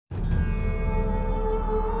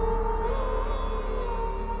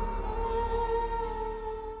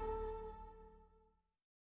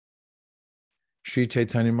Sri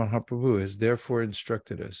Chaitanya Mahaprabhu has therefore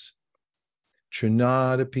instructed us,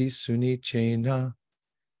 Trinadapi sunichena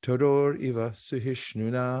todor iva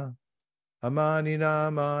suhishnuna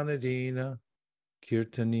amanina manadina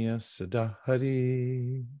kirtaniya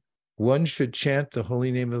sadahari. One should chant the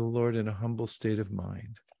holy name of the Lord in a humble state of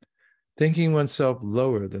mind, thinking oneself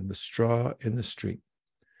lower than the straw in the street.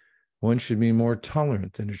 One should be more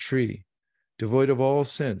tolerant than a tree, devoid of all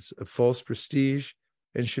sense of false prestige,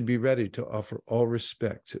 and should be ready to offer all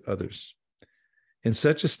respect to others. In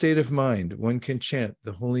such a state of mind, one can chant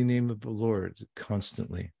the holy name of the Lord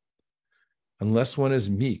constantly. Unless one is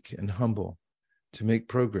meek and humble, to make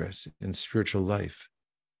progress in spiritual life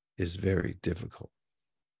is very difficult.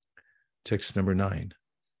 Text number 9.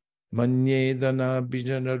 Manyedana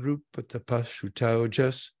bijana rupa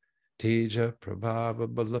tapashutaujas teja prabhava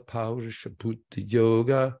balapaurisha bhuta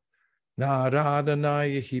yoga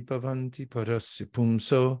naradanaya hipavanti parasya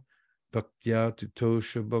pumso bhaktya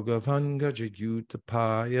tutosha bhagavanga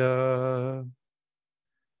jagyutapaya.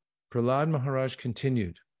 Prahlad Maharaj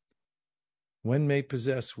continued, one may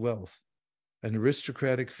possess wealth, an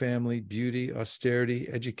aristocratic family, beauty, austerity,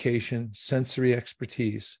 education, sensory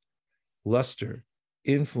expertise, luster,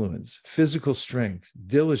 influence, physical strength,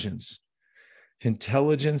 diligence,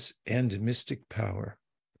 intelligence, and mystic power.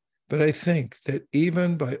 But I think that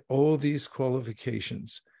even by all these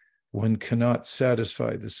qualifications, one cannot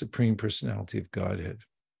satisfy the Supreme Personality of Godhead.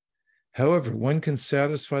 However, one can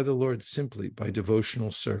satisfy the Lord simply by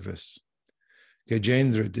devotional service.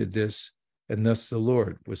 Gajendra did this, and thus the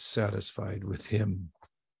Lord was satisfied with him.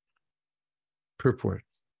 Purport.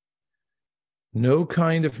 No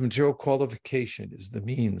kind of material qualification is the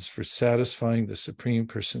means for satisfying the Supreme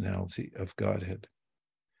Personality of Godhead.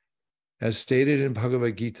 As stated in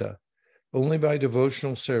Bhagavad Gita, only by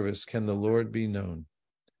devotional service can the Lord be known.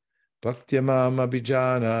 Bhaktyamam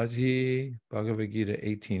abhijanati, Bhagavad Gita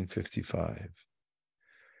 18:55.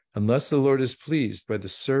 Unless the Lord is pleased by the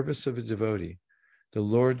service of a devotee, the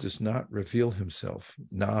Lord does not reveal himself.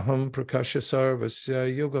 Naham prakasha sarvasya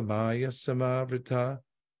yogamaya samavrita,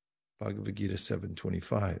 Bhagavad Gita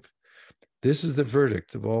 7:25. This is the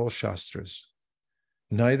verdict of all Shastras.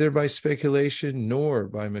 Neither by speculation nor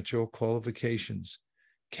by material qualifications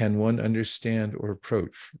can one understand or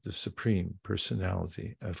approach the Supreme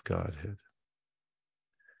Personality of Godhead.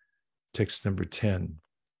 Text number 10.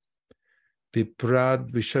 Viprad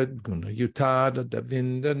vishadguna yutada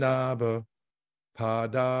davinda naba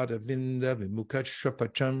padada vinda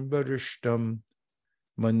vimukachapachambarishtam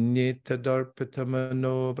manyeta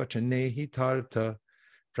darpatamano vachanehi tarta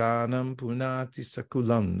pranam punati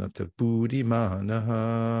sakulam natapuri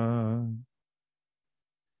manaha.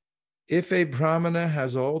 If a Brahmana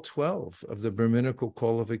has all 12 of the Brahminical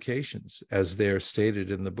qualifications, as they are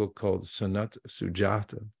stated in the book called Sanat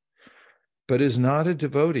Sujata, but is not a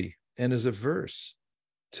devotee and is averse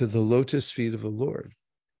to the lotus feet of the Lord,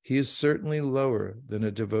 he is certainly lower than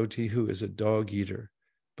a devotee who is a dog eater,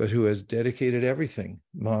 but who has dedicated everything,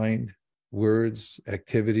 mind, words,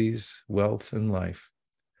 activities, wealth, and life,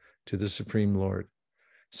 to the Supreme Lord.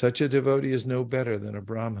 Such a devotee is no better than a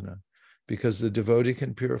Brahmana, because the devotee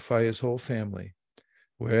can purify his whole family,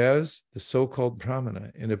 whereas the so-called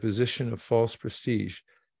Brahmana, in a position of false prestige,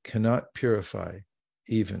 cannot purify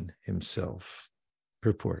even himself.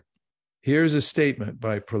 Purport. Here's a statement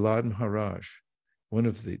by Prahlad Maharaj, one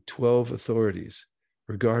of the 12 authorities,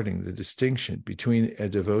 regarding the distinction between a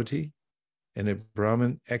devotee and a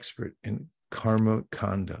Brahmin expert in karma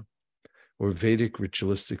kanda, or Vedic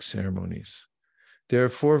ritualistic ceremonies. There are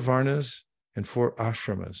 4 varnas and 4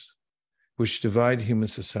 ashramas, which divide human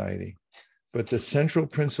society, but the central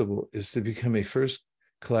principle is to become a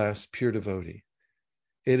first-class pure devotee.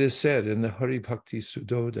 It is said in the Hari Bhakti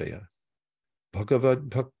Sudodaya, Bhagavad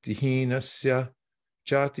Bhaktihinasya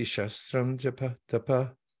Jati Shastram Japa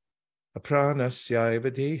Tapa Apranasya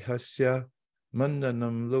Dehasya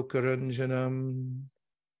Mandanam Lokaranjanam.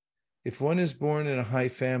 If one is born in a high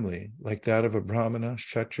family, like that of a Brahmana,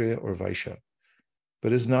 Kshatriya, or Vaishya,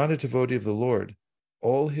 but is not a devotee of the Lord,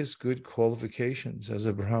 all his good qualifications as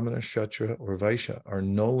a Brahmana, Kshatriya, or Vaishya are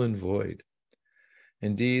null and void.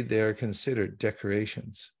 Indeed, they are considered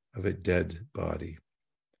decorations of a dead body.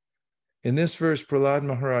 In this verse, Prahlad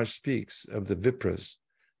Maharaj speaks of the Vipras,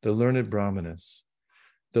 the learned Brahmanas.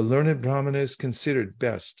 The learned Brahmana is considered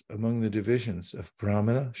best among the divisions of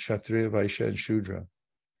Brahmana, Kshatriya, Vaishya, and Shudra.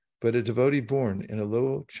 But a devotee born in a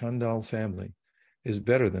low Chandal family is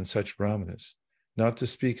better than such Brahmanas, not to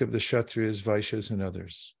speak of the Kshatriyas, Vaishyas, and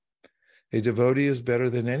others. A devotee is better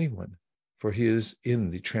than anyone, for he is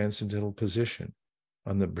in the transcendental position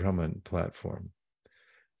on the Brahman platform.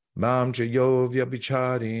 Mam jayo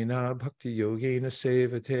vyabhicharena bhakti yogena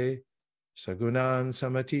sevate sagunan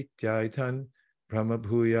samatityaitan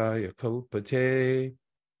brahmabhuyaya kalpate.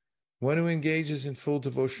 One who engages in full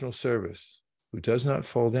devotional service, who does not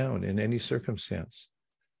fall down in any circumstance,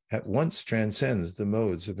 at once transcends the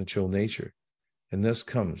modes of material nature, and thus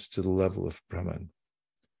comes to the level of Brahman.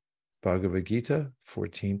 Bhagavad Gita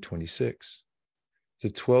 14:26. The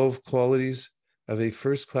 12 qualities of a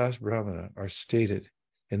first-class Brahmana are stated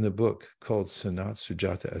in the book called Sanat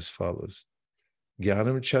Sujata as follows.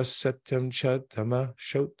 Jnanam cha satyam cha tama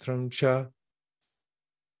shautram cha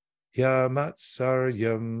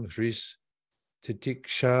yamatsaryam hris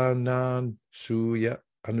titikshanan suya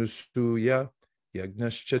anusuya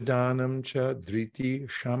yagnascha danam cha driti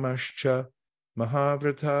shamascha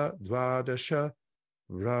mahavrata dvadasha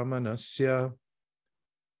ramanasya.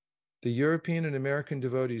 The European and American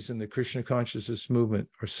devotees in the Krishna consciousness movement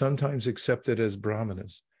are sometimes accepted as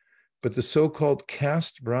Brahmanas, but the so-called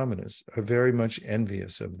caste Brahmanas are very much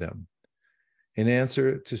envious of them. In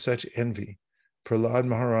answer to such envy, Prahlad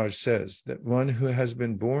Maharaj says that one who has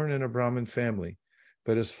been born in a Brahmin family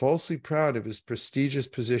but is falsely proud of his prestigious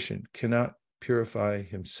position cannot purify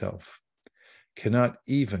himself, cannot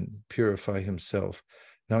even purify himself,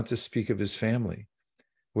 not to speak of his family.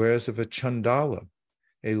 Whereas if a Chandala,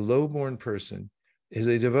 a low-born person, is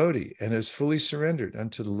a devotee and is fully surrendered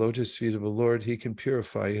unto the lotus feet of the Lord, he can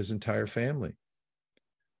purify his entire family.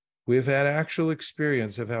 We have had actual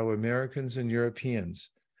experience of how Americans and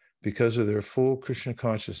Europeans, because of their full Krishna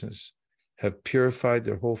consciousness, have purified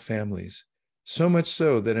their whole families, so much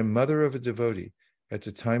so that a mother of a devotee at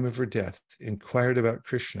the time of her death inquired about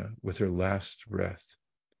Krishna with her last breath.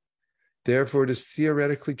 Therefore, it is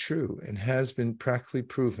theoretically true and has been practically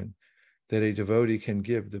proven that a devotee can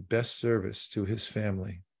give the best service to his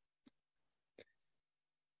family,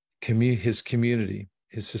 his community,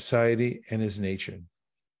 his society, and his nation.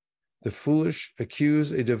 The foolish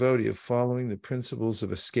accuse a devotee of following the principles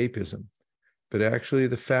of escapism, but actually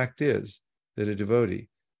the fact is that a devotee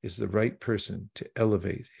is the right person to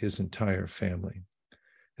elevate his entire family.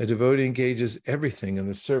 A devotee engages everything in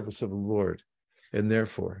the service of the Lord, and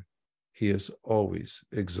therefore he is always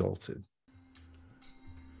exalted.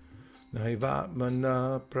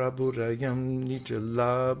 Naivatmana prabhurayam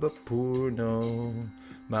nijalabha purno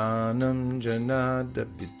manam janada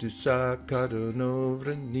vidusa karuno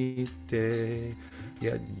vranite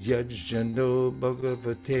yad yajjano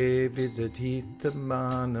bhagavate vidadhita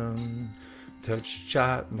manam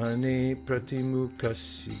tachchatmane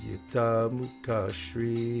pratimukasiyata mukashri.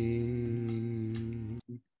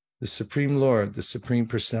 The Supreme Lord, the Supreme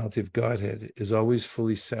Personality of Godhead, is always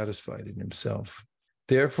fully satisfied in himself.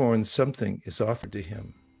 Therefore, when something is offered to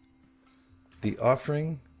him, the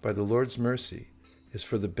offering by the Lord's mercy is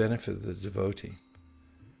for the benefit of the devotee.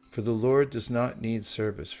 For the Lord does not need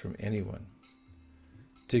service from anyone.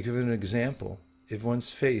 To give an example, if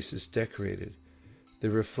one's face is decorated, the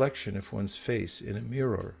reflection of one's face in a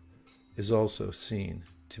mirror is also seen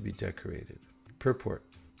to be decorated. Purport.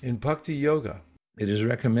 In Bhakti Yoga, it is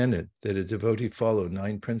recommended that a devotee follow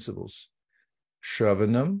 9 principles: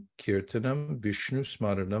 Shravanam, Kirtanam, Vishnu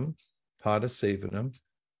Smaranam, Pada Sevanam,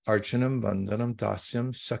 Archanam, Vandanam,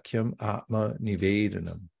 Dasyam, Sakyam, Atma,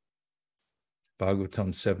 Nivedanam.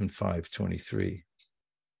 Bhagavatam 7:5-23.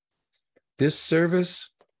 This service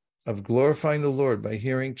of glorifying the Lord by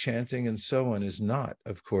hearing, chanting, and so on is not,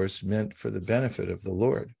 of course, meant for the benefit of the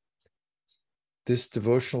Lord. This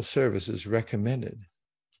devotional service is recommended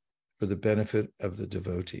for the benefit of the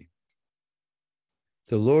devotee.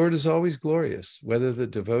 The Lord is always glorious, whether the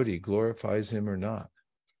devotee glorifies him or not.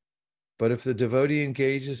 But if the devotee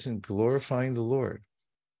engages in glorifying the Lord,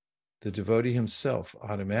 the devotee himself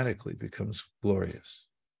automatically becomes glorious.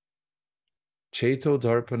 Cheto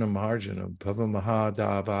darpanam marjanam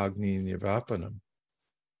pavamahadavagni nirvapanam.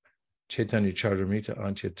 Chaitanya Charitamrita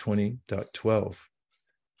Antya 20.12.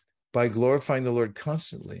 By glorifying the Lord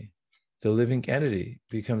constantly, the living entity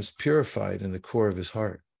becomes purified in the core of his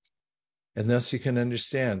heart. And thus he can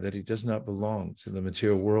understand that he does not belong to the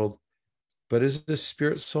material world, but is the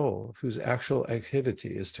spirit soul whose actual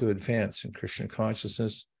activity is to advance in Krishna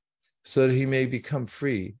consciousness so that he may become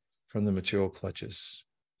free from the material clutches.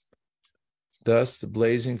 Thus, the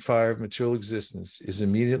blazing fire of material existence is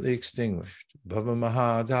immediately extinguished. Bhava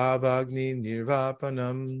mahadavagni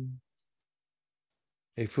nirvapanam.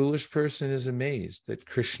 A foolish person is amazed that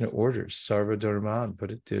Krishna orders sarva dharman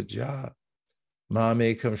parityaja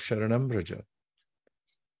mamekam sharanam braja.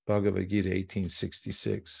 Bhagavad Gita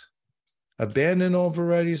 18:66. Abandon all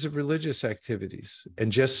varieties of religious activities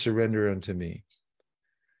and just surrender unto me.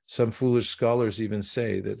 Some foolish scholars even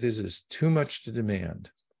say that this is too much to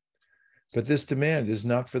demand. But this demand is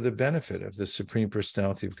not for the benefit of the Supreme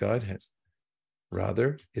Personality of Godhead.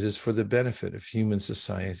 Rather, it is for the benefit of human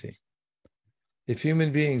society. If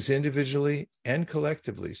human beings individually and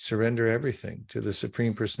collectively surrender everything to the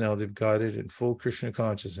Supreme Personality of Godhead in full Krishna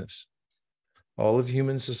consciousness, all of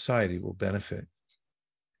human society will benefit.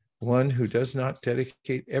 One who does not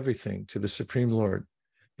dedicate everything to the Supreme Lord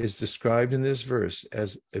is described in this verse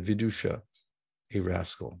as a vidusha, a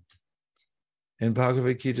rascal. In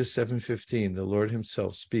Bhagavad Gita 7:15, the Lord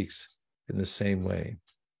himself speaks in the same way.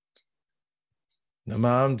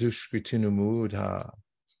 Namam dushkritinumudha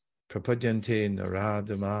prapadyante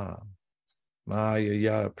naradama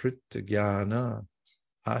mayaya pritagyana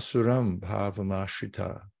asuram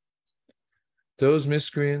bhavamashrita. Those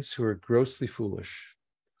miscreants who are grossly foolish,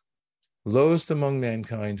 lowest among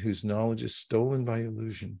mankind whose knowledge is stolen by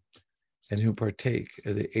illusion, and who partake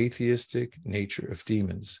of the atheistic nature of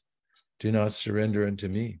demons, do not surrender unto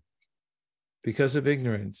me. Because of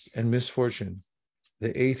ignorance and misfortune,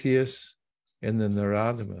 the atheists and the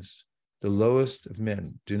Naradamas, the lowest of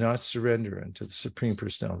men, do not surrender unto the Supreme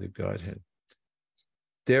Personality of Godhead.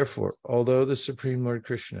 Therefore, although the Supreme Lord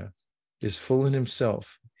Krishna is full in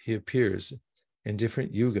himself, he appears in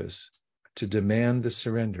different yugas to demand the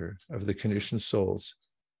surrender of the conditioned souls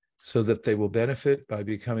so that they will benefit by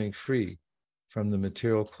becoming free from the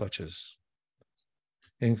material clutches.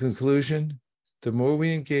 In conclusion, the more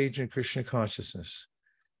we engage in Krishna consciousness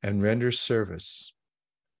and render service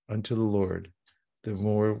unto the Lord, the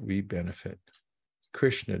more we benefit.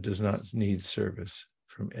 Krishna does not need service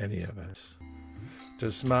from any of us.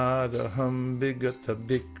 Tasmadaham vigata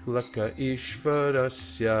viklaka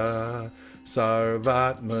ishvarasya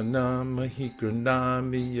sarvatmanam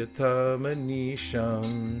mahikranami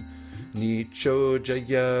yatamanisham nicho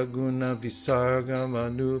jaya guna visargam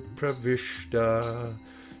anupravishta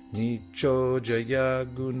nicho jaya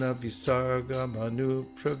guna visargam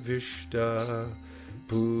anupravishta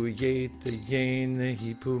puyeta yena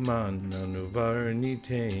hi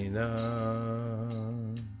pumananavarnitena.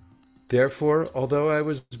 Therefore, although I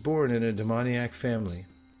was born in a demoniac family,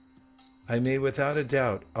 I may without a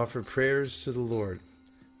doubt offer prayers to the Lord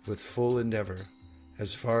with full endeavor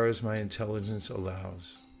as far as my intelligence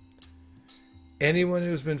allows. Anyone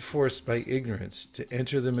who has been forced by ignorance to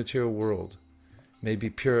enter the material world may be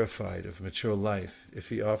purified of material life if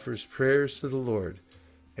he offers prayers to the Lord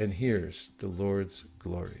and hears the Lord's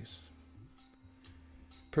glories.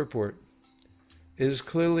 Purport. It is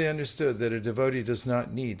clearly understood that a devotee does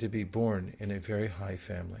not need to be born in a very high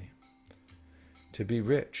family, to be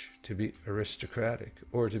rich, to be aristocratic,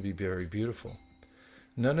 or to be very beautiful.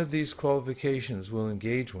 None of these qualifications will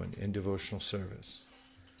engage one in devotional service.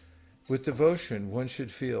 With devotion, one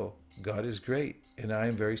should feel, God is great and I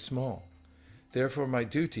am very small. Therefore, my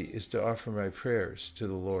duty is to offer my prayers to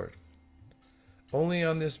the Lord. Only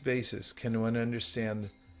on this basis can one understand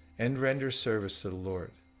and render service to the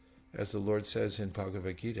Lord, as the Lord says in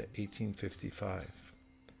Bhagavad Gita 18:55.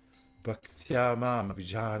 Bhaktya mam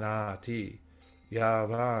vijanati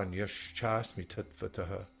yavan yashchasmi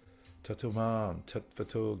tatvataha tatumam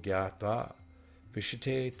tatvato gyatva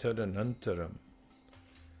vishite tadanantaram.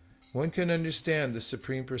 One can understand the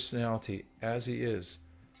Supreme Personality as he is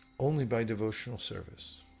only by devotional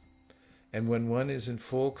service. And when one is in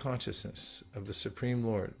full consciousness of the Supreme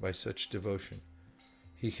Lord by such devotion,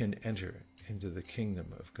 he can enter into the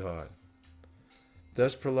kingdom of God.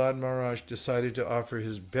 Thus Prahlad Maharaj decided to offer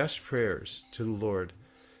his best prayers to the Lord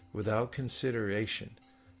without consideration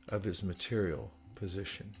of his material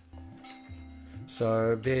position.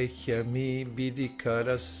 Sarvehyami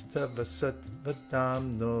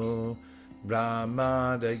vidikarastavasatvatamno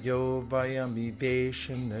brahmadayo vayami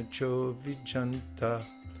veshana cho vijanta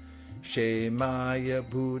shemaya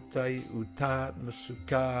bhutai utatma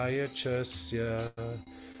sukaya chasya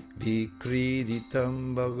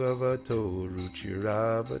vikriditam bhagavato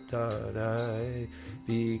ruchiravatarai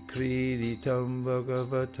vikriditam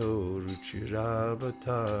bhagavato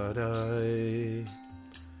ruchiravatarai.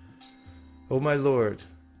 O my Lord,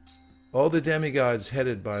 all the demigods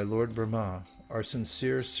headed by Lord Brahma are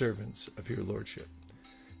sincere servants of your Lordship,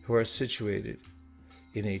 who are situated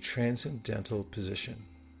in a transcendental position.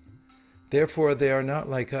 Therefore, they are not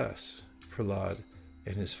like us, Prahlad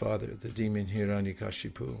and his father, the demon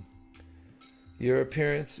Hiranyakashipu. Your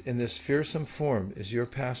appearance in this fearsome form is your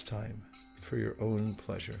pastime for your own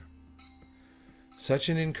pleasure. Such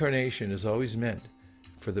an incarnation is always meant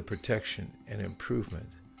for the protection and improvement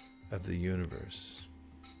of the universe.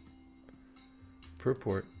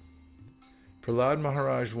 Purport. Prahlad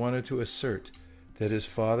Maharaj wanted to assert that his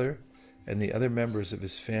father and the other members of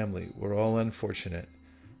his family were all unfortunate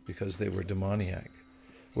because they were demoniac,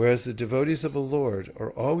 Whereas the devotees of the Lord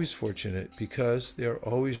are always fortunate because they are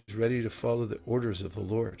always ready to follow the orders of the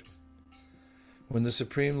Lord. When the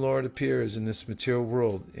Supreme Lord appears in this material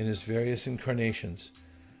world in his various incarnations,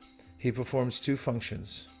 he performs two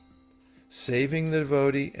functions: saving the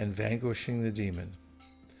devotee and vanquishing the demon.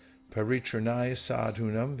 Paritranaya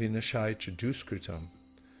sadhunam vinashaya duskritam.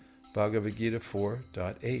 Bhagavad Gita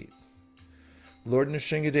 4.8. Lord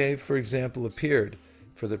Nrsingadev, for example, appeared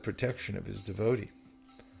for the protection of his devotee.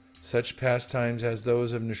 Such pastimes as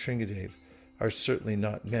those of Nrsingadev are certainly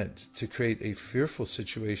not meant to create a fearful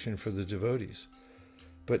situation for the devotees.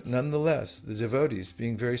 But nonetheless, the devotees,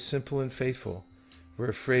 being very simple and faithful, were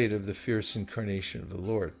afraid of the fierce incarnation of the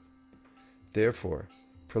Lord. Therefore,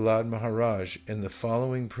 Prahlad Maharaj, in the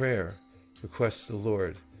following prayer, requests the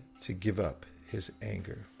Lord to give up his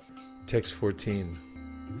anger. Text 14.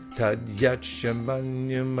 Tad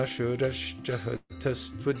yachamanyam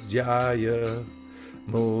ashurashchahatastvajaya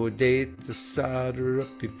modeta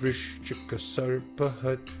sadarapi vrishchika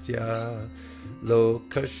sarpahatya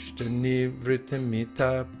lokashta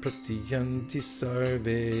nivritamita pratiyanti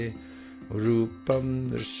sarve Rupam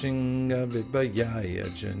Nrsinga Vibhayaya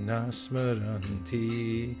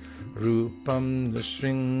Janasmaranti. Rupam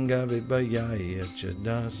Nrsinga Vibhayaya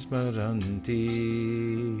Janasmaranti.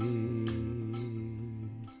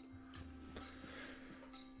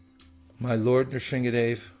 My Lord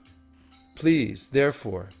Nrsingadev, please,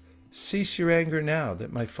 therefore, cease your anger now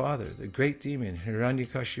that my father, the great demon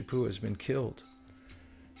Hiranyakashipu, has been killed.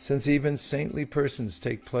 Since even saintly persons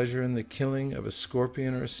take pleasure in the killing of a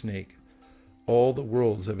scorpion or a snake, all the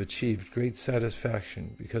worlds have achieved great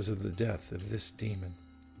satisfaction because of the death of this demon.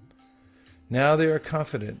 Now they are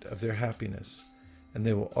confident of their happiness, and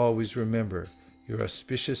they will always remember your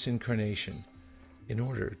auspicious incarnation in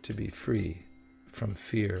order to be free from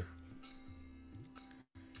fear.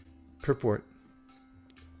 Purport.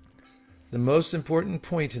 The most important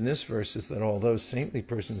point in this verse is that although saintly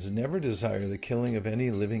persons never desire the killing of any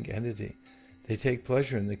living entity, they take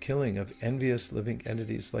pleasure in the killing of envious living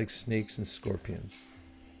entities like snakes and scorpions.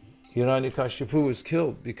 Hiranyakashipu was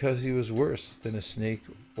killed because he was worse than a snake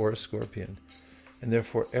or a scorpion, and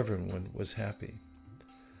therefore everyone was happy.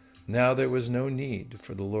 Now there was no need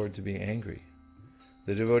for the Lord to be angry.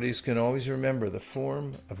 The devotees can always remember the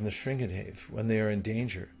form of Nrsingadev when they are in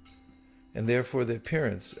danger, and therefore the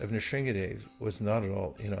appearance of Nrsingadev was not at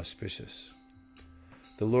all inauspicious.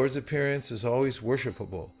 The Lord's appearance is always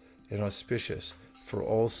worshipable and auspicious for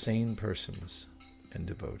all sane persons and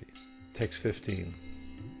devotees. Text 15.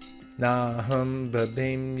 Naham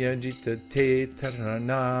babem yajita te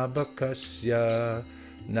taranabhakasya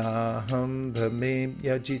Naham babem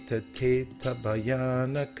yajita te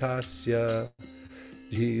tabayanakasya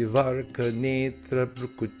Jivarka netra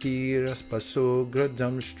brukutiras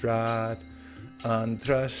pasogradam strat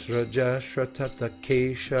Antras rajashratata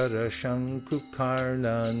keshara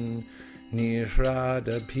shankukarnan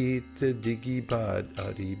Nirada Pita Digibad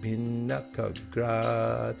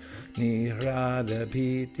Aribinakagrad Nirada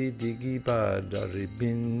Pita Digibad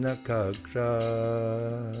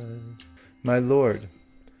Aribinakagrad. My Lord,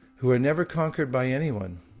 who are never conquered by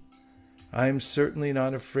anyone, I am certainly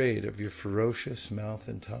not afraid of your ferocious mouth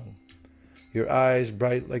and tongue, your eyes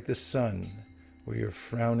bright like the sun, or your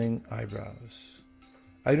frowning eyebrows.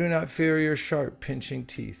 I do not fear your sharp pinching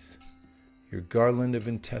teeth, your garland of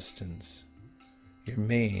intestines, your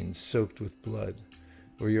mane soaked with blood,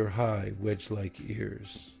 or your high wedge-like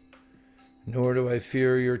ears. Nor do I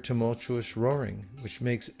fear your tumultuous roaring, which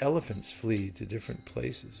makes elephants flee to distant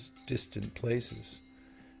places,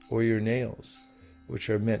 or your nails, which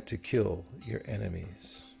are meant to kill your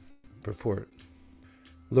enemies. Purport.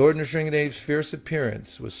 Lord Nrsingadev's fierce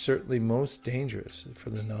appearance was certainly most dangerous for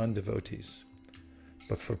the non-devotees.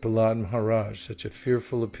 But for Prahlad Maharaj, such a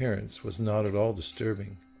fearful appearance was not at all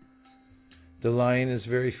disturbing. The lion is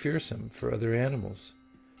very fearsome for other animals,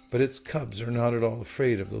 but its cubs are not at all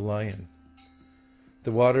afraid of the lion.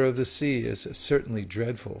 The water of the sea is certainly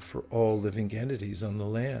dreadful for all living entities on the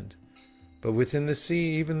land, but within the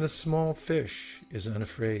sea even the small fish is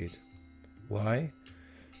unafraid. Why?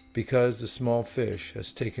 Because the small fish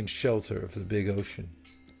has taken shelter of the big ocean.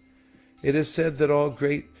 It is said that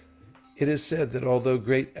although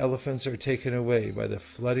great elephants are taken away by the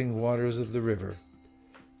flooding waters of the river,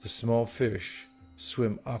 the small fish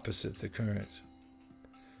swim opposite the current.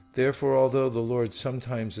 Therefore, although the Lord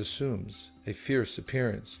sometimes assumes a fierce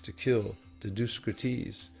appearance to kill the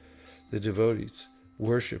Duskritis, the devotees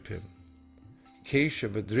worship him.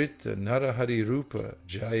 Keshavadrita Narahari Rupa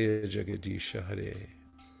Jaya Jagadisha Hare.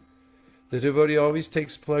 The devotee always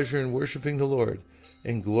takes pleasure in worshiping the Lord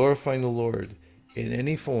and glorifying the Lord in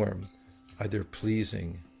any form either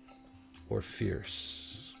pleasing or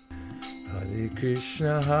fierce. Hare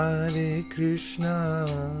Krishna,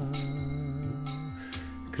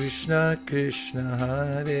 Krishna Krishna,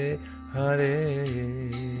 Hare Hare,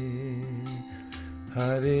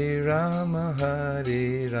 Hare Rama,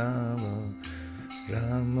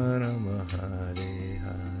 Rama Rama, Hare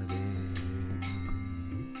Hare.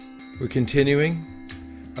 We're continuing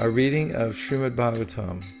our reading of Srimad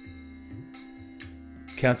Bhagavatam,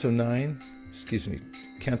 Canto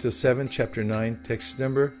 7, Chapter 9, text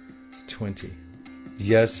number 20.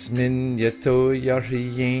 Yasmin yato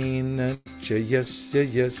yarhiyena cha yasya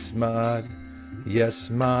yasmad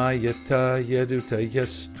yasmayata yaduta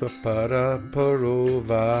yastvapara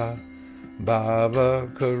parova bhava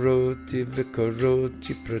karoti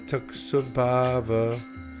vikaroti pratakso bhava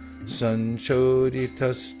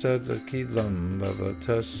sanchoditastadakilam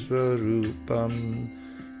bhavatasvarupam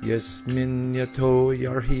yasmin yato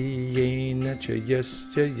yarhiyena cha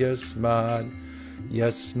yasya yasmad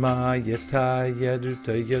yasmayata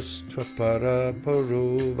yaduta yastvapara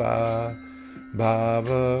parova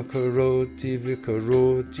bhava karoti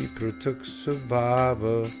vikaroti pratakso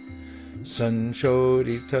bhava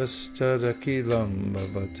sanchoditastadakilam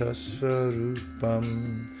bhavatasvarupam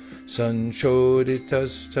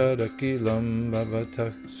sanchoditastadakilam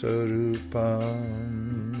bhavatasvarupam.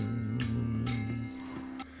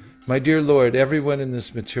 My dear Lord, everyone in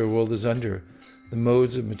this material world is under the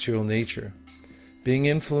modes of material nature, being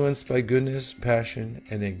influenced by goodness, passion,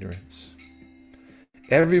 and ignorance.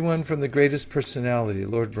 Everyone from the greatest personality,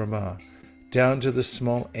 Lord Brahma, down to the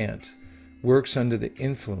small ant, works under the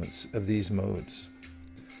influence of these modes.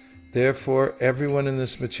 Therefore, everyone in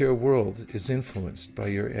this material world is influenced by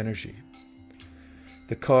your energy.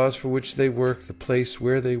 The cause for which they work, the place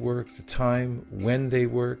where they work, the time when they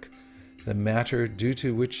work, the matter due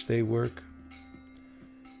to which they work.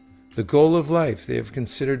 The goal of life they have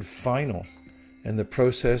considered final, and the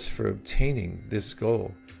process for obtaining this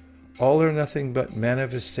goal, all are nothing but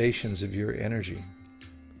manifestations of your energy.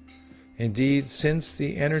 Indeed, since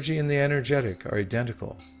the energy and the energetic are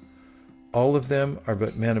identical, all of them are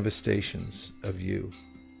but manifestations of you.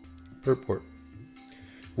 Purport.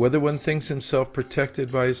 Whether one thinks himself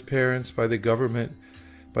protected by his parents, by the government,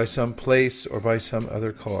 by some place, or by some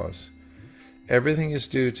other cause, everything is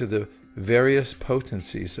due to the various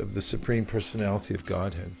potencies of the Supreme Personality of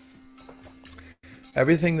Godhead.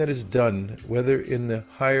 Everything that is done, whether in the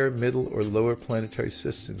higher, middle, or lower planetary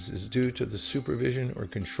systems, is due to the supervision or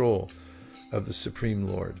control of the Supreme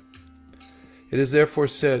Lord. It is therefore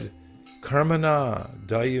said, Karmana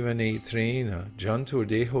Dayavane Trena Jantur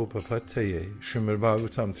Deho Papataye, Srimad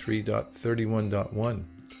Bhagavatam 3.31.1.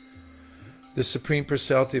 The Supreme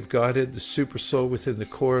Personality of Godhead, the Super Soul within the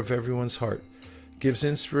core of everyone's heart, gives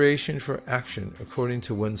inspiration for action according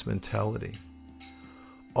to one's mentality.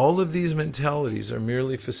 All of these mentalities are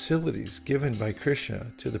merely facilities given by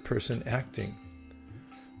Krishna to the person acting.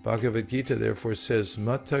 Bhagavad Gita therefore says,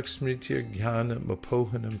 Matak smritir jnana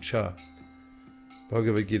mapohanam cha.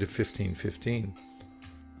 Bhagavad Gita 15:15.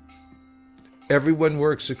 Everyone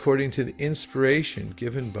works according to the inspiration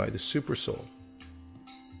given by the Super Soul.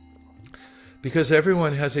 Because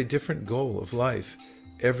everyone has a different goal of life,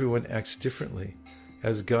 everyone acts differently,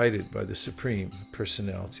 as guided by the Supreme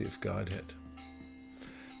Personality of Godhead.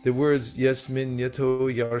 The words Yasmin yato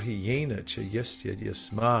yarhiyena cha yasya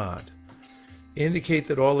yasmad indicate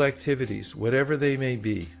that all activities, whatever they may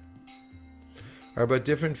be, are but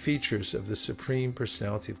different features of the Supreme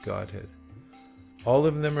Personality of Godhead. All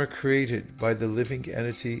of them are created by the living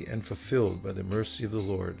entity and fulfilled by the mercy of the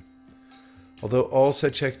Lord. Although all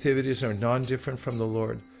such activities are non-different from the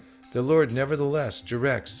Lord nevertheless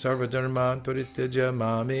directs Sarvadharman Parityaja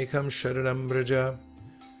Mamekam Sharanam Braja.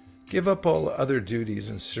 Give up all other duties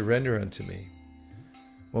and surrender unto me.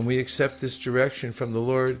 When we accept this direction from the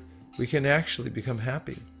Lord, we can actually become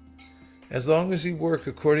happy. As long as we work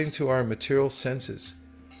according to our material senses,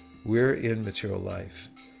 we're in material life.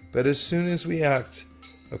 But as soon as we act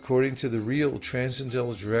according to the real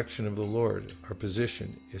transcendental direction of the Lord, our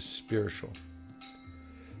position is spiritual.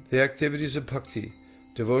 The activities of bhakti,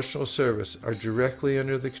 devotional service, are directly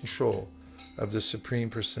under the control of the Supreme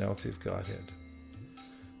Personality of Godhead.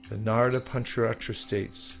 The Narada Pancharatra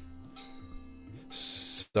states,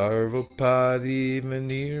 Sarvopadi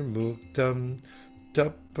manir muktam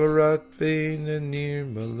taparatvena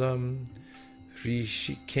nirmalam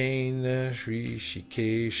Hrishikena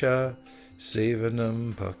Hrishikesha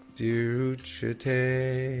Sevanam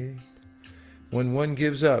Bhaktiruchate. When one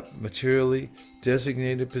gives up materially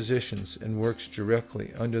designated positions and works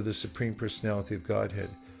directly under the Supreme Personality of Godhead,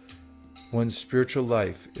 one's spiritual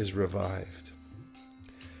life is revived.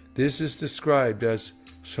 This is described as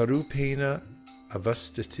Sarupena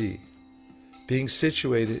Avastati, being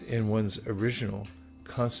situated in one's original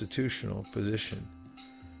constitutional position.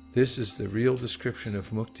 This is the real description of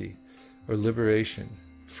mukti, or liberation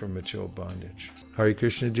from material bondage. Hare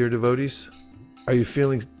Krishna, dear devotees. Are you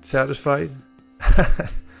feeling satisfied?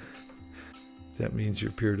 That means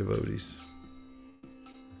you're pure devotees.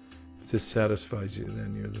 If this satisfies you,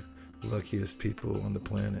 then you're the luckiest people on the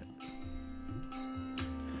planet.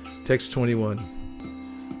 Text 21.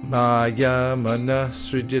 Maya mana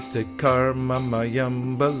srijita karma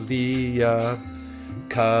mayam baliya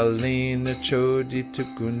kalina chodita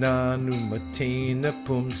gunanu matina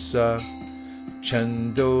pumsa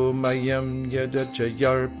chando mayam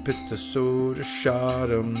yadachayarpita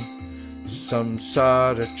surasharam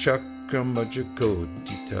samsara chakram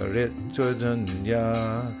ajakoti taritwadanya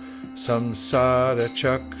samsara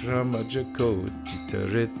chakram ajakoti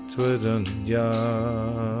taritwadanya.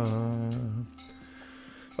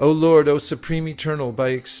 O Lord, O Supreme Eternal, by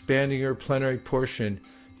expanding your plenary portion,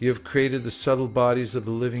 you have created the subtle bodies of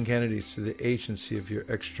the living entities through the agency of your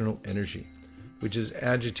external energy, which is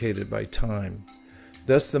agitated by time.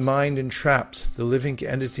 Thus the mind entraps the living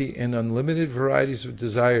entity in unlimited varieties of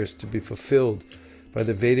desires to be fulfilled by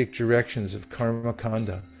the Vedic directions of karma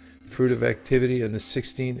kanda, fruit of activity, and the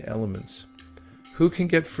 16 elements. Who can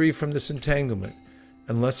get free from this entanglement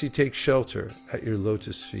unless he takes shelter at your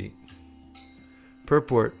lotus feet?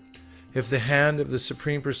 Purport: if the hand of the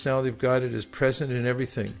Supreme Personality of Godhead is present in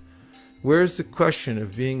everything, where is the question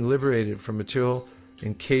of being liberated from material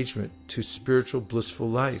engagement to spiritual blissful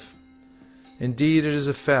life? Indeed, it is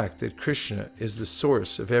a fact that Krishna is the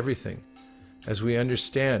source of everything, as we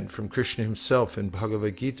understand from Krishna himself in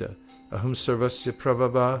Bhagavad Gita, Aham Sarvasya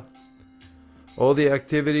Prabhava. All the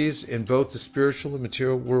activities in both the spiritual and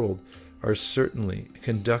material world are certainly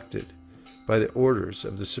conducted by the orders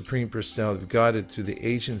of the Supreme Personality of Godhead through the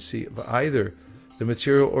agency of either the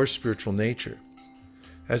material or spiritual nature.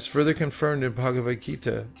 As further confirmed in Bhagavad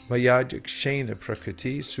Gita, Mayadhyakshena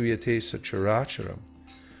Prakriti Suyate Sacharacharam.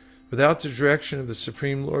 Without the direction of the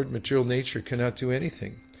Supreme Lord, material nature cannot do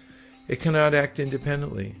anything. It cannot act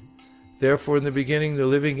independently. Therefore, in the beginning, the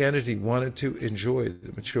living entity wanted to enjoy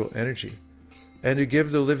the material energy and to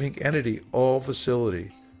give the living entity all facility.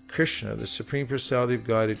 Krishna, the Supreme Personality of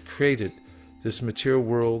God, had created this material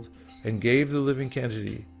world and gave the living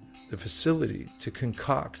entity the facility to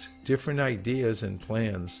concoct different ideas and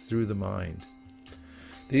plans through the mind.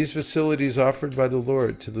 These facilities offered by the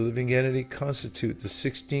Lord to the living entity constitute the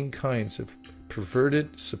 16 kinds of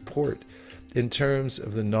perverted support in terms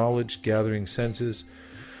of the knowledge-gathering senses,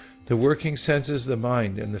 the working senses, the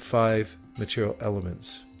mind, and the 5 material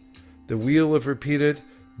elements. The wheel of repeated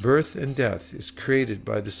birth and death is created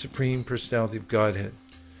by the Supreme Personality of Godhead,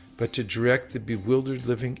 but to direct the bewildered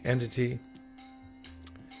living entity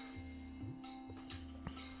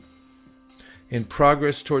in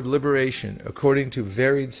progress toward liberation according to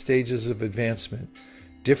varied stages of advancement,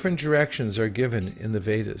 different directions are given in the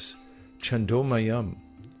Vedas, Chandomayam.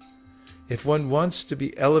 If one wants to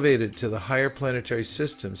be elevated to the higher planetary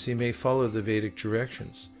systems, he may follow the Vedic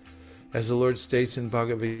directions. As the Lord states in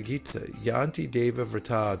Bhagavad Gita, Yanti Deva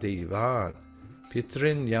Vrata Devan,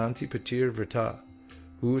 Pitrin Yanti Patir Vrata,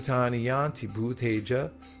 Bhutani Yanti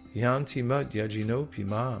Bhuteja, Yanti Mad Yajinopi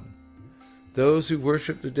Mam. Those who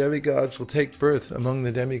worship the demigods will take birth among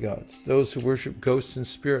the demigods. Those who worship ghosts and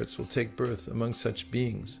spirits will take birth among such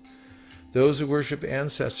beings. Those who worship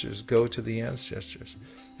ancestors go to the ancestors,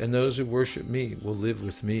 and those who worship me will live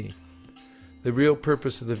with me. The real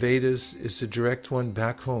purpose of the Vedas is to direct one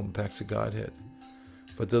back home, back to Godhead.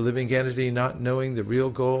 But the living entity, not knowing the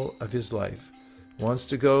real goal of his life, wants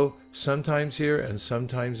to go sometimes here and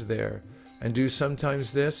sometimes there, and do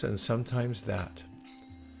sometimes this and sometimes that.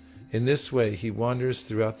 In this way, he wanders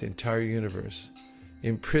throughout the entire universe,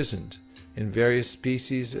 imprisoned in various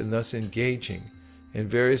species and thus engaging in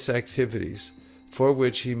various activities for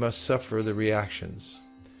which he must suffer the reactions.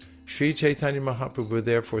 Sri Chaitanya Mahaprabhu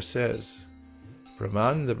therefore says,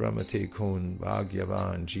 Brahmanda Brahmate Kun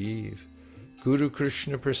Bhagyavan Jeev Guru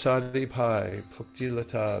Krishna Prasadi Pai Bhakti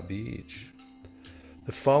Lata Bij.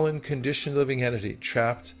 The fallen conditioned living entity,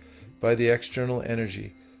 trapped by the external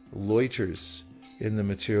energy, loiters in the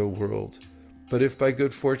material world. But if by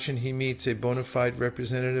good fortune he meets a bona fide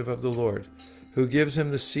representative of the Lord, who gives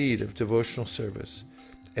him the seed of devotional service,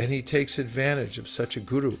 and he takes advantage of such a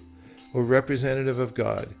guru, or representative of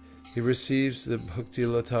God, he receives the Bhakti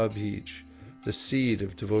Lata Bij, the seed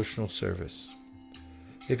of devotional service.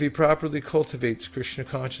 If he properly cultivates Krishna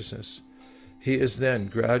consciousness, he is then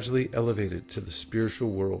gradually elevated to the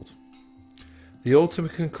spiritual world. The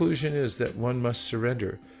ultimate conclusion is that one must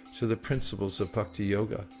surrender to the principles of Bhakti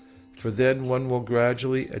Yoga, for then one will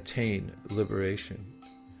gradually attain liberation.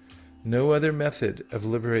 No other method of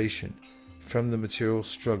liberation from the material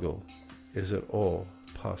struggle is at all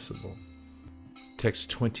possible. Text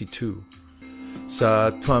 22.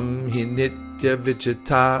 Satvam hi nitya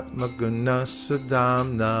vichitatma guna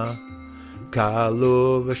sadamna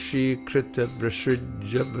kalo vashikrita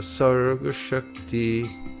vrashrijya vasarga shakti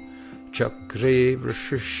chakre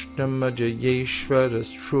vrashishnamajayeshvara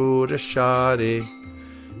shrurashare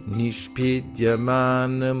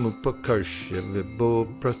nishpidyamanam upakarshya vibho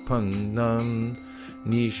prapannam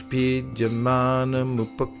nishpidyamanam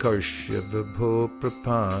upakarshya vibho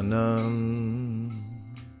prapannam.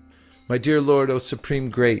 My dear Lord, O Supreme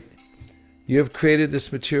Great, you have created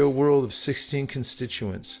this material world of 16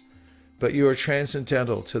 constituents, but you are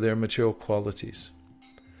transcendental to their material qualities.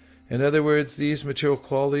 In other words, these material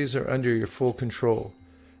qualities are under your full control,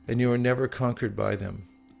 and you are never conquered by them.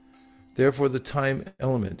 Therefore, the time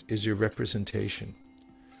element is your representation.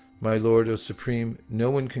 My Lord, O Supreme,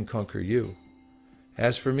 no one can conquer you.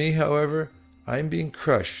 As for me, however, I am being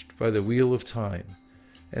crushed by the wheel of time,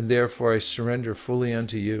 and therefore I surrender fully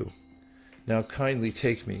unto you. Now kindly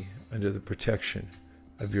take me under the protection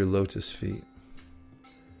of your lotus feet.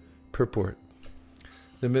 Purport.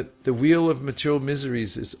 The wheel of material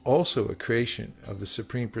miseries is also a creation of the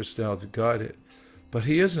Supreme Personality of Godhead, but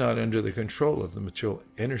he is not under the control of the material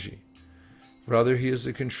energy. Rather, he is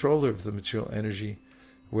the controller of the material energy,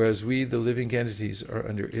 whereas we, the living entities, are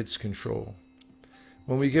under its control.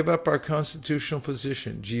 When we give up our constitutional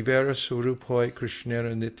position, Jivara Swarupoi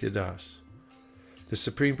Krishnera Nityadas, the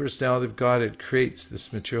Supreme Personality of Godhead creates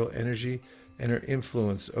this material energy and her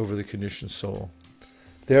influence over the conditioned soul.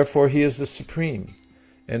 Therefore, he is the Supreme,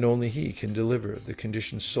 and only he can deliver the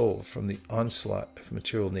conditioned soul from the onslaught of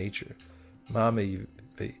material nature. Mam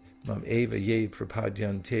eva ye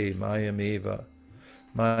prapadyante mayam eva,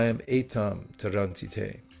 mayam etam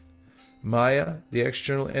tarantite. Maya, the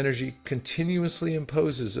external energy, continuously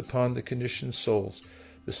imposes upon the conditioned souls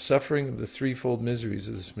the suffering of the threefold miseries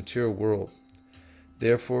of this material world.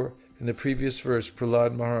 Therefore, in the previous verse,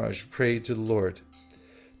 Prahlad Maharaj prayed to the Lord,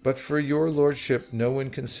 "But for your lordship, no one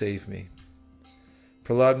can save me."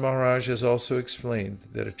 Prahlad Maharaj has also explained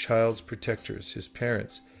that a child's protectors, his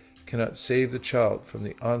parents, cannot save the child from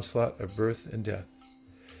the onslaught of birth and death.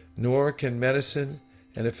 Nor can medicine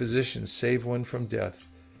and a physician save one from death,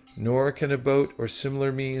 nor can a boat or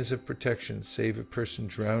similar means of protection save a person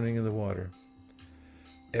drowning in the water.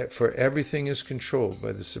 For everything is controlled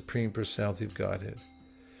by the Supreme Personality of Godhead.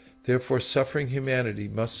 Therefore, suffering humanity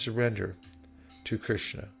must surrender to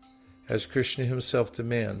Krishna, as Krishna himself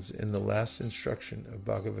demands in the last instruction of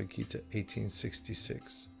Bhagavad Gita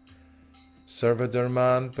 1866. Sarva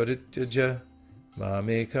dharman parityaja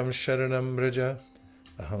mamekam sharanam vraja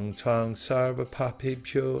aham tvang sarva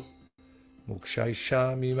papebhyo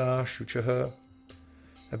mokshaishami ma shuchaha.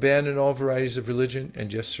 Abandon all varieties of religion and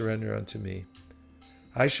just surrender unto me.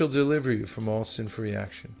 I shall deliver you from all sinful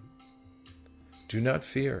reaction. Do not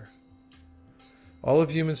fear. All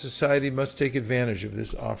of human society must take advantage of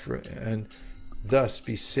this offer and thus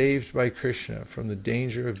be saved by Krishna from the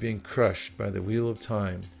danger of being crushed by the wheel of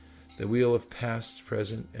time, the wheel of past,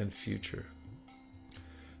 present, and future.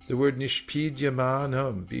 The word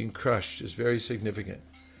nishpidyamanam, being crushed, is very significant.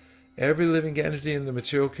 Every living entity in the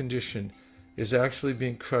material condition is actually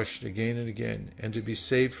being crushed again and again, and to be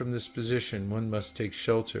saved from this position, one must take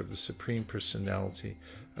shelter of the Supreme Personality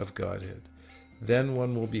of Godhead. Then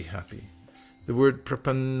one will be happy. The word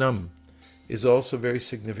prapannam is also very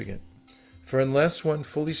significant, for unless one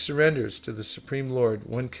fully surrenders to the Supreme Lord,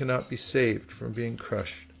 one cannot be saved from being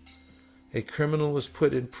crushed. A criminal is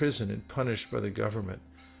put in prison and punished by the government,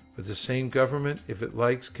 but the same government, if it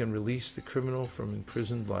likes, can release the criminal from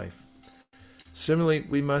imprisoned life. Similarly,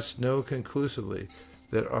 we must know conclusively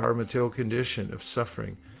that our material condition of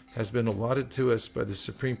suffering has been allotted to us by the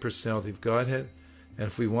Supreme Personality of Godhead, and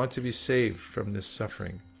if we want to be saved from this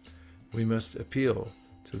suffering, we must appeal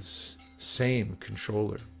to the same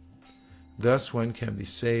controller. Thus one can be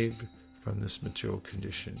saved from this material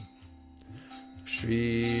condition.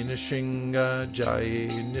 Shri Nishinga Jai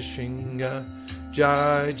Nishinga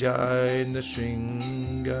Jai Jai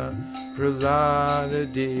Nishinga Prahlada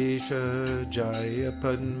Desha Jaya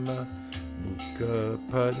Padma Mukha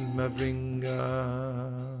Padma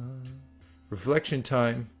Vringa. Reflection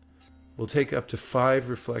time. We'll take up to 5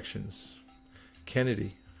 reflections.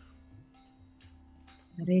 Kennedy.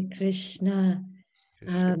 Hare Krishna.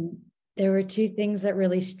 There were 2 things that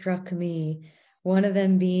really struck me. One of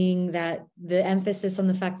them being that the emphasis on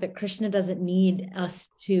the fact that Krishna doesn't need us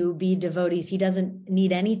to be devotees. He doesn't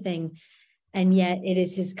need anything And yet it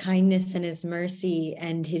is his kindness and his mercy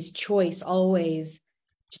and his choice always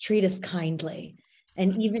to treat us kindly.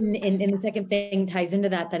 And even in the second thing ties into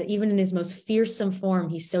that, that even in his most fearsome form,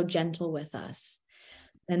 he's so gentle with us.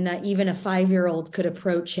 And that even a 5-year-old could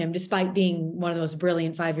approach him, despite being one of the most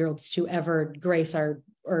brilliant 5-year-olds to ever grace our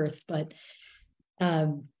earth. But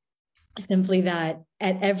simply that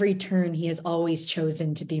at every turn, he has always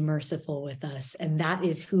chosen to be merciful with us. And that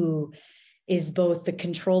is who is both the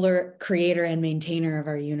controller, creator, and maintainer of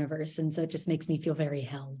our universe. And so it just makes me feel very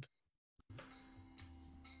held.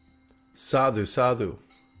 Sadhu, sadhu.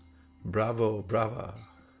 Bravo, brava.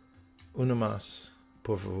 Una más,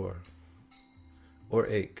 por favor. Or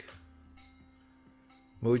ache.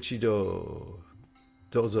 Mochido.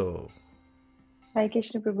 Dozo. Hare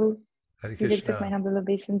Krishna Prabhu. Hare He lifts up my Krishna. humble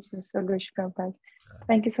obeisance, so Guru Prabhupada.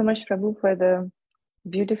 Thank you so much, Prabhu, for the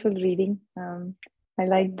beautiful reading. I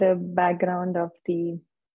like the background of the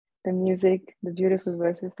music, the beautiful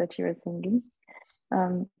verses that you were singing.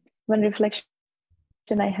 One reflection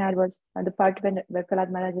I had was the part where Prahlad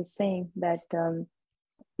Maharaj is saying that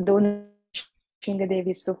though Shingadev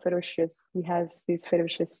is so ferocious, he has these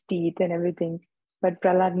ferocious teeth and everything, but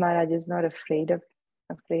Prahlad Maharaj is not afraid of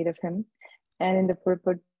him. And in the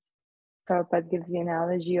purport, Prabhupada gives the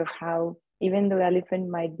analogy of how even though elephant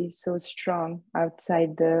might be so strong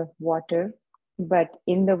outside the water, but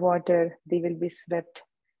in the water they will be swept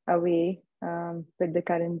away with the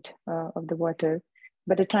current of the water.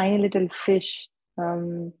 But a tiny little fish,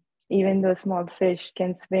 even though a small fish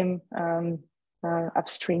can swim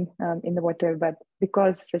upstream in the water, but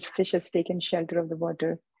because the fish has taken shelter of the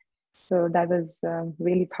water. So that was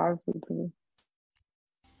really powerful to me.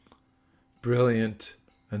 Brilliant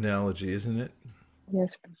analogy, isn't it?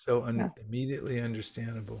 Yes. So immediately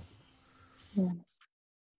understandable. Yeah.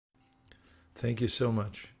 Thank you so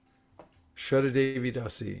much. Shraddha Devi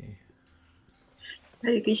Dasi.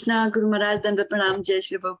 Hare Krishna, Guru Maharaj, Dandavat Pranam, Jai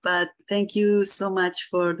Shri Prabhupada. Thank you so much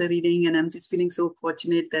for the reading, and I'm just feeling so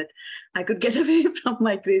fortunate that I could get away from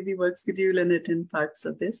my crazy work schedule and attend parts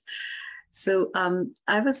of this. So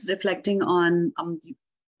I was reflecting on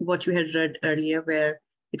what you had read earlier, where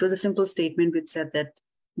it was a simple statement which said that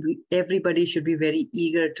everybody should be very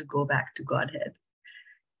eager to go back to Godhead.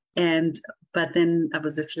 But then I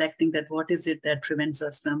was reflecting that what is it that prevents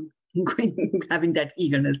us from having that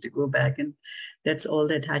eagerness to go back? And that's all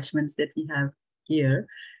the attachments that we have here.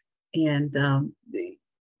 And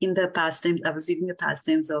in the pastimes, I was reading the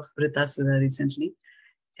pastimes of Vritasura recently.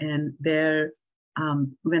 And there,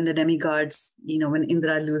 when the demigods, when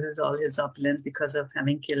Indra loses all his opulence because of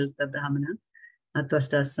having killed the Brahmana,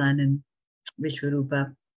 Twashta's son and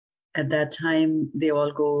Vishwarupa, at that time they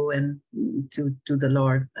all go and to the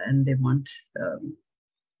Lord, and they want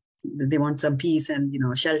some peace and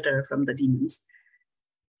shelter from the demons,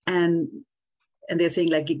 and they're saying,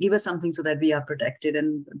 like, give us something so that we are protected.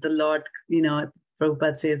 And the Lord,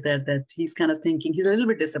 Prabhupada says that he's kind of thinking, he's a little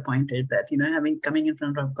bit disappointed that coming in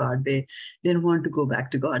front of God, they didn't want to go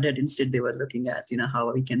back to Godhead. Instead, they were looking at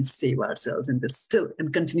how we can save ourselves in this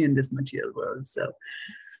and continue in this material world. So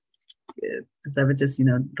I was just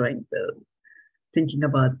thinking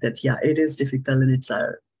about that. Yeah, it is difficult, and it's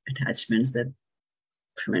our attachments that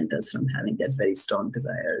prevent us from having that very strong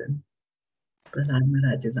desire. And Prahlad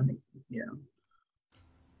Maharaj is amazing.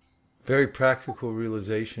 Very practical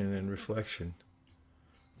realization and reflection.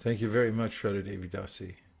 Thank you very much, Shraddha Devi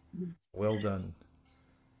Dasi. Well done.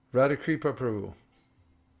 Radha Kripa Prabhu.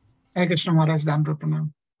 Hare Krishna Maharaj, Dandavat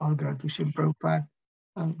Pranam. All gratitude, Prabhupada.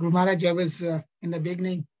 Guru Maharaj, I was in the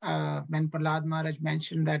beginning when Prahlad Maharaj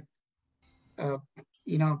mentioned that,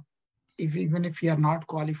 even if you are not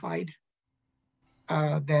qualified,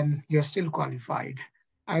 then you're still qualified.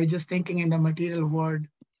 I was just thinking in the material world,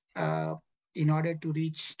 in order to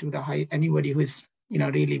reach to the high, anybody who is,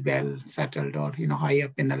 really well settled or, high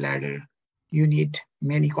up in the ladder, you need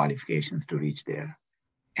many qualifications to reach there.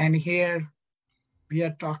 And here we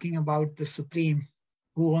are talking about the Supreme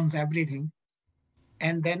who owns everything.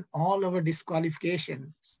 And then all our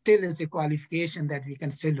disqualification still is a qualification that we can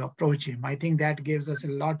still approach him. I think that gives us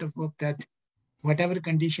a lot of hope that whatever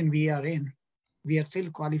condition we are in, we are still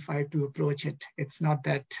qualified to approach it. It's not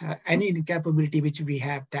that any incapability which we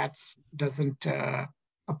have, that doesn't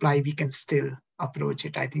apply. We can still approach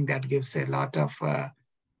it. I think that gives a lot of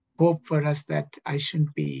hope for us that I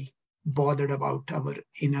shouldn't be bothered about our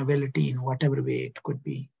inability in whatever way it could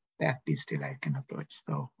be, that still I can approach.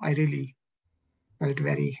 So I really felt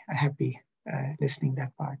very happy listening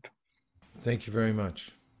that part. Thank you very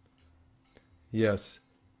much. Yes,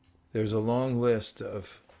 there's a long list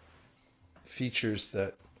of features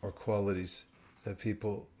or qualities that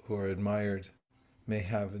people who are admired may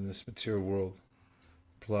have in this material world.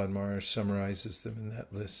 Prahlad Maharaj summarizes them in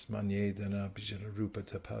that list. Manye dana bijana rupa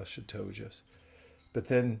tapasya tojas. But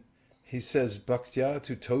then he says, Bhaktya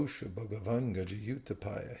tutosha bhagavan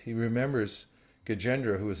gajayutapaya. He remembers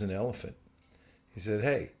Gajendra, who was an elephant. He said,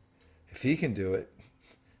 hey, if he can do it,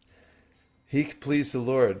 he could please the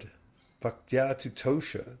Lord. Bhaktya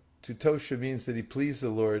tutosha. Tutosha means that he pleased the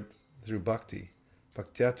Lord through bhakti.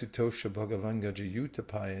 Bhaktya tutosha bhagavan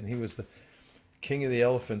gajayutapaya. And he was the king of the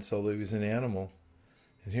elephants, although he was an animal.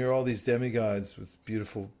 And here are all these demigods with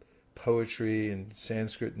beautiful poetry and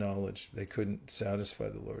Sanskrit knowledge. They couldn't satisfy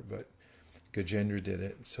the Lord, but Gajendra did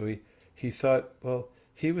it. So he thought, well,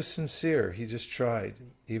 he was sincere. He just tried,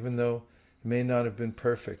 even though it may not have been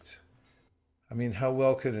perfect. I mean, how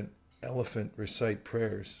well could an elephant recite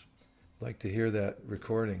prayers? I'd like to hear that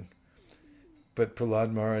recording. But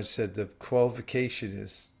Prahlad Maharaj said the qualification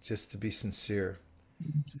is just to be sincere.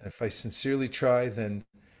 And if I sincerely try, then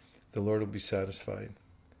the Lord will be satisfied.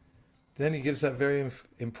 Then he gives that very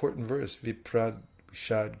important verse, Viprad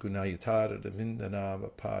Shad Gunayatara Vindana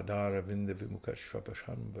Padara Vinda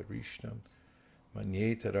Vimukashvapasham Varishnam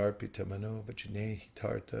Manyeta Arpita Mano Vajane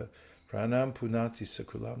Hitarta Pranam Punati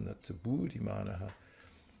Sakulam Natabudi Manaha.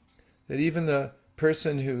 That even the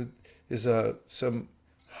person who is some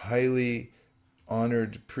highly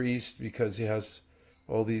honored priest because he has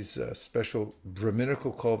all these special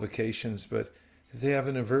Brahminical qualifications, but if they have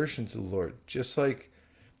an aversion to the Lord, just like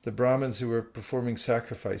the Brahmins who were performing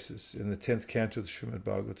sacrifices in the 10th canto of the Srimad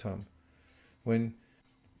Bhagavatam, when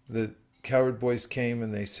the coward boys came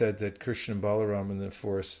and they said that Krishna and Balaram in the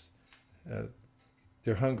forest,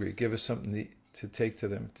 they're hungry, give us something to take to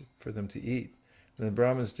them, for them to eat. And the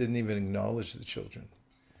Brahmins didn't even acknowledge the children.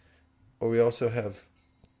 Or we also have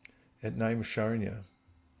at Naimisharanya,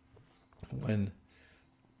 when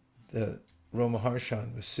the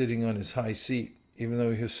Ramaharshan was sitting on his high seat, even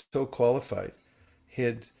though he was so qualified, he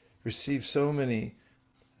had received so many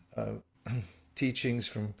teachings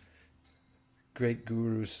from great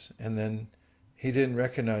gurus, and then he didn't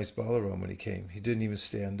recognize Balaram when he came. He didn't even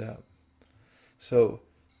stand up. So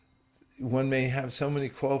one may have so many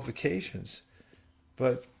qualifications,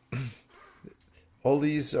 but all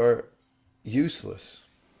these are useless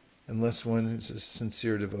unless one is a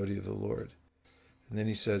sincere devotee of the Lord. And then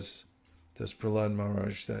he says, does Prahlad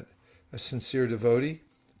Maharaj, that a sincere devotee,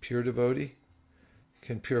 pure devotee,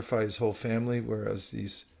 can purify his whole family, whereas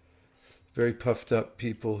these very puffed up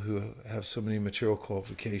people who have so many material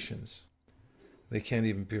qualifications, they can't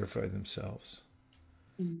even purify themselves.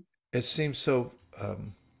 Mm. It seems so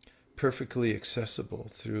perfectly accessible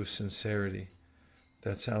through sincerity.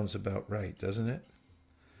 That sounds about right, doesn't it?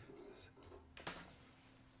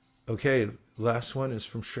 Okay, last one is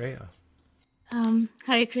from Shreya.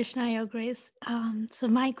 Hare Krishna, Your Grace. So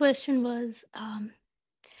my question was,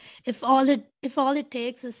 if all it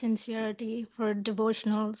takes is sincerity for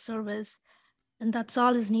devotional service, and that's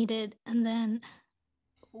all is needed, and then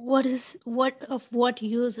what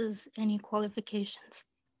use is any qualifications?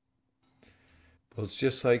 Well, it's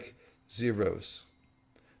just like zeros.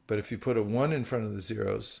 But if you put a 1 in front of the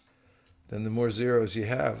zeros, then the more zeros you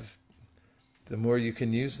have, the more you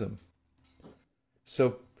can use them.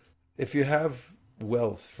 So if you have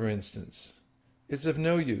wealth, for instance, it's of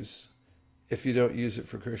no use if you don't use it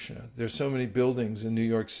for Krishna. There's so many buildings in New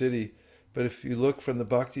York City, but if you look from the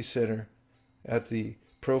Bhakti Center at the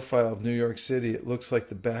profile of New York City, it looks like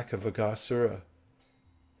the back of a Gasura.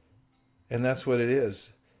 And that's what it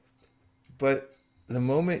is. But the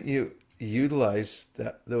moment you utilize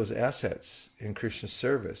those assets in Krishna's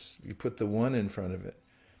service, you put the 1 in front of it,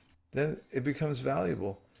 then it becomes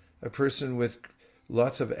valuable. A person with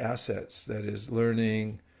lots of assets, that is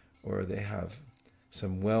learning, or they have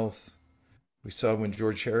some wealth. We saw when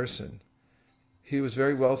George Harrison, he was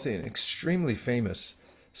very wealthy and extremely famous.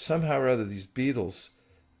 Somehow or other, these Beatles,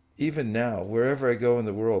 even now, wherever I go in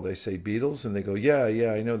the world, they say Beatles, and they go, yeah,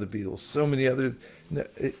 I know the Beatles. So many other,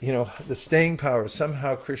 the staying power,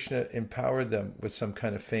 somehow Krishna empowered them with some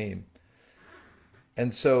kind of fame.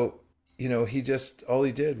 And so, he just, all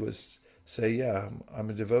he did was say, yeah,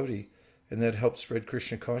 I'm a devotee. And that helped spread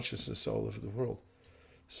Krishna consciousness all over the world.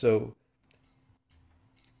 So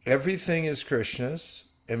everything is Krishna's,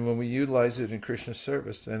 and when we utilize it in Krishna's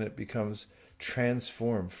service, then it becomes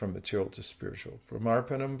transformed from material to spiritual.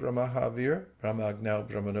 Brahmarpanam brahmahavir, brahmagnav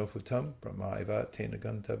brahmanohutam, brahmaiva tena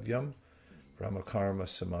gantavyam, brahmakarma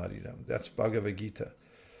samadhidam. That's Bhagavad Gita.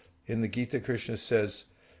 In the Gita, Krishna says,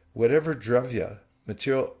 whatever dravya,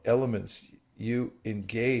 material elements, you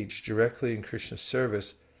engage directly in Krishna's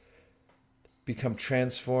service, become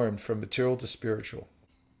transformed from material to spiritual.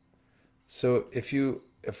 So if you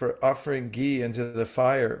for offering ghee into the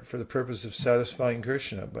fire for the purpose of satisfying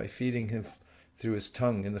Krishna by feeding him through his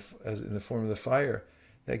tongue in the form of the fire,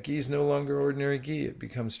 that ghee is no longer ordinary ghee. It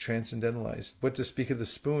becomes transcendentalized. What to speak of the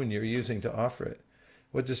spoon you're using to offer it?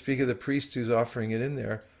 What to speak of the priest who's offering it in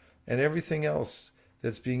there? And everything else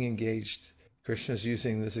that's being engaged. Krishna's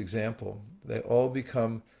using this example. They all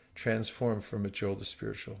become transformed from material to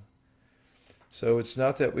spiritual. So it's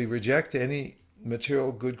not that we reject any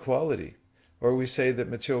material good quality, or we say that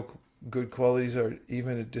material good qualities are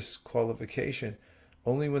even a disqualification,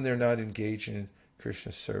 only when they're not engaged in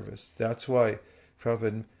Krishna's service. That's why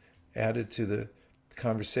Prabhupada added to the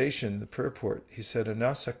conversation, the purport, he said,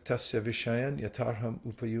 Anasaktasya vishayan yatarham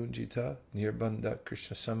upayunjita nirbandha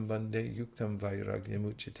Krishna sambandhe yuktam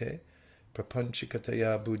vairagyamuchite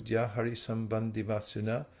prapanchikataya buddhya hari sambandhi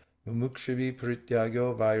vasuna mumukshivi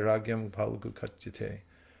parityagyo vairagyam valgukatyate.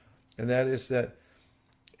 And that is that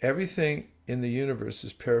everything in the universe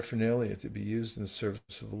is paraphernalia to be used in the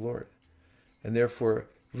service of the Lord. And therefore,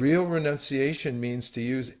 real renunciation means to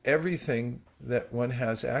use everything that one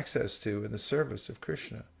has access to in the service of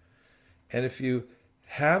Krishna. And if you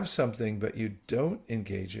have something but you don't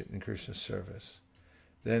engage it in Krishna's service,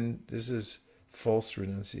 then this is false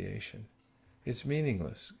renunciation. It's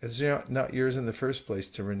meaningless. It's not yours in the first place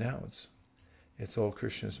to renounce. It's all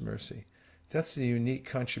Krishna's mercy. That's the unique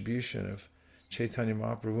contribution of Chaitanya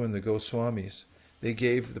Mahaprabhu and the Goswamis. They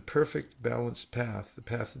gave the perfect balanced path, the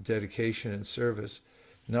path of dedication and service,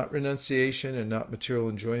 not renunciation and not material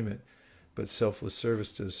enjoyment, but selfless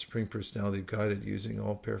service to the Supreme Personality of Godhead, using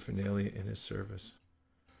all paraphernalia in his service.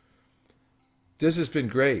 This has been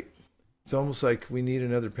great. It's almost like we need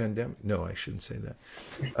another pandemic. No, I shouldn't say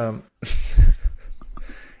that.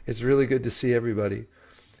 It's really good to see everybody.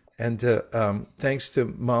 And thanks to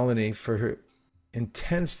Malini for her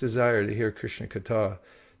intense desire to hear Krishna Katha,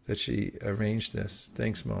 that she arranged this.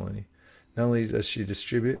 Thanks, Malini. Not only does she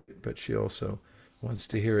distribute, but she also wants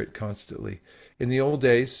to hear it constantly. In the old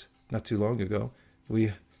days, not too long ago,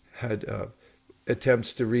 we had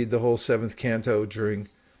attempts to read the whole 7th canto during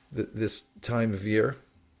this time of year.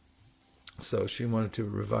 So she wanted to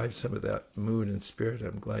revive some of that mood and spirit.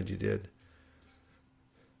 I'm glad you did.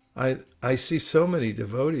 I see so many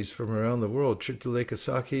devotees from around the world. Chitralekha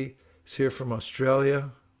Saki is here from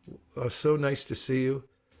Australia. So nice to see you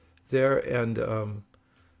there. And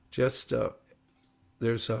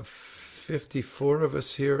there's 54 of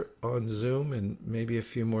us here on Zoom, and maybe a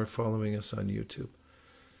few more following us on YouTube.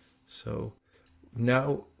 So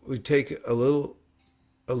now we take a little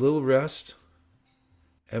rest,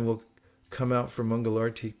 and we'll come out for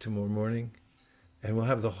Mangalarti tomorrow morning, and we'll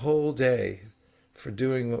have the whole day for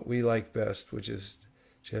doing what we like best, which is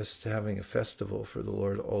just having a festival for the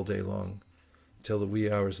Lord all day long till the wee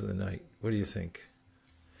hours of the night. What do you think?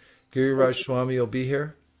 Giriraj Swami will be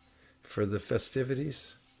here for the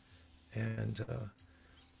festivities, and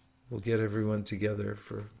we'll get everyone together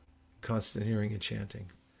for constant hearing and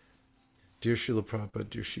chanting. Dear Srila Prabhupada,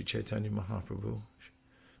 dear Sri Chaitanya Mahaprabhu,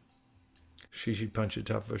 Shri Shri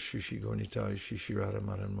Panchatattva, Shri Shri Gaurnitai, Shri Shri Radha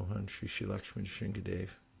Madan Mohan, Shri Shri Lakshman Shringadev.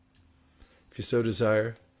 If you so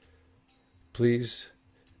desire, please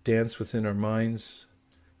dance within our minds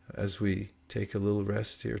as we take a little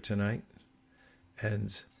rest here tonight.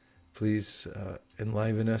 And please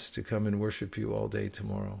enliven us to come and worship you all day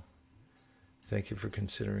tomorrow. Thank you for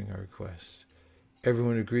considering our request.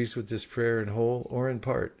 Everyone agrees with this prayer in whole or in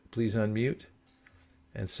part, please unmute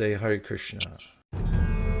and say Hare Krishna.